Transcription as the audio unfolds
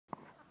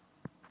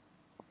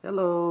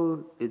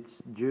Hello,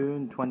 it's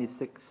June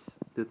 26,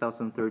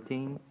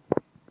 2013,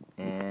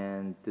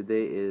 and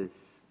today is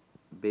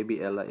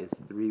baby Ella is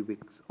 3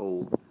 weeks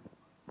old.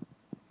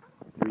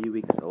 3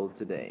 weeks old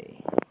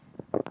today.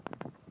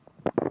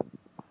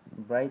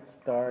 Bright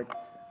Starts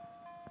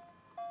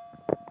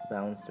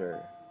Bouncer.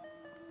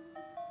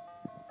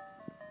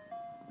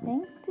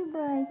 Thanks to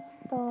Bright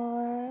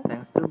Star.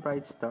 Thanks to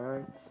Bright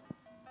Starts,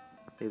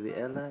 baby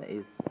Ella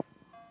is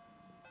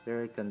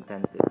very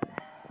contented.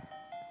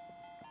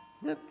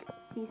 Look,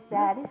 She's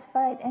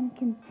satisfied and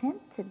content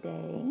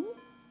today.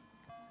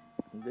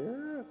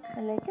 look.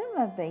 Look at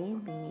my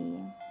baby.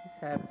 She's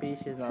happy.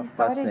 She's not She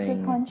started fussing.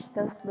 to punch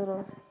those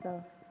little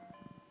stuff.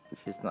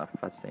 She's not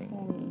fussing.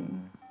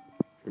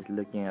 She's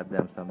looking at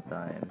them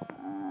sometimes.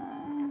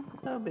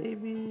 Hello,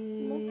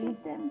 baby. Look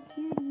at them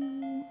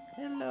cuties.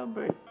 Hello,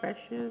 bird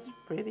precious,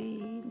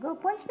 pretty. Go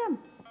punch them.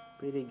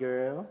 Pretty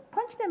girl.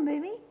 Punch them,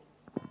 baby.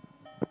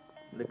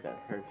 Look at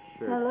her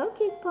shirt. Hello,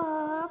 Cake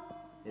Pop.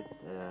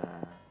 It's a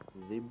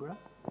zebra.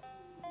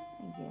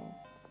 Yes.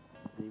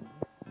 Zebra.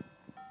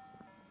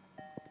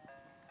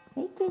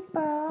 Hey, Cake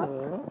Pop.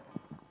 Oh.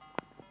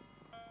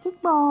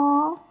 Cake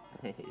Ball.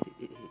 Hey,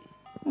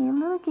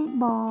 little Cake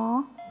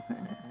Ball.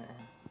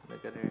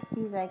 Look at her.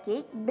 She's a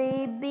cake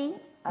baby.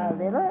 A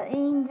little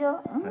angel.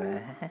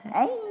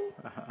 Hey.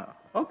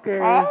 Okay.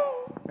 Hey.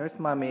 There's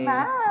mommy.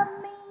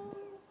 Mommy.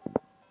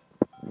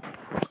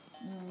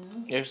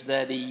 There's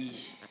daddy.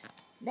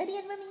 Daddy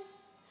and mommy.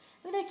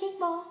 With our cake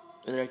ball.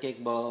 With our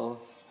cake ball.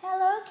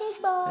 Hello,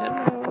 cake ball.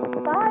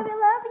 Hello. Bye, we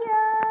love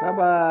you.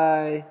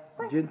 Bye-bye.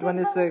 Bye. June Say bye.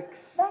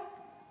 26, Bye.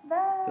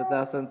 Bye.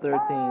 2013.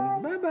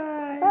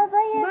 Bye-bye.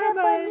 Bye-bye,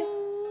 everybody.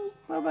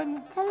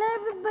 Bye-bye. Hello,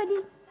 everybody.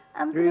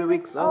 I'm 3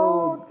 weeks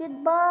old.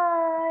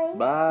 Goodbye.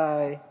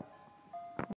 Bye.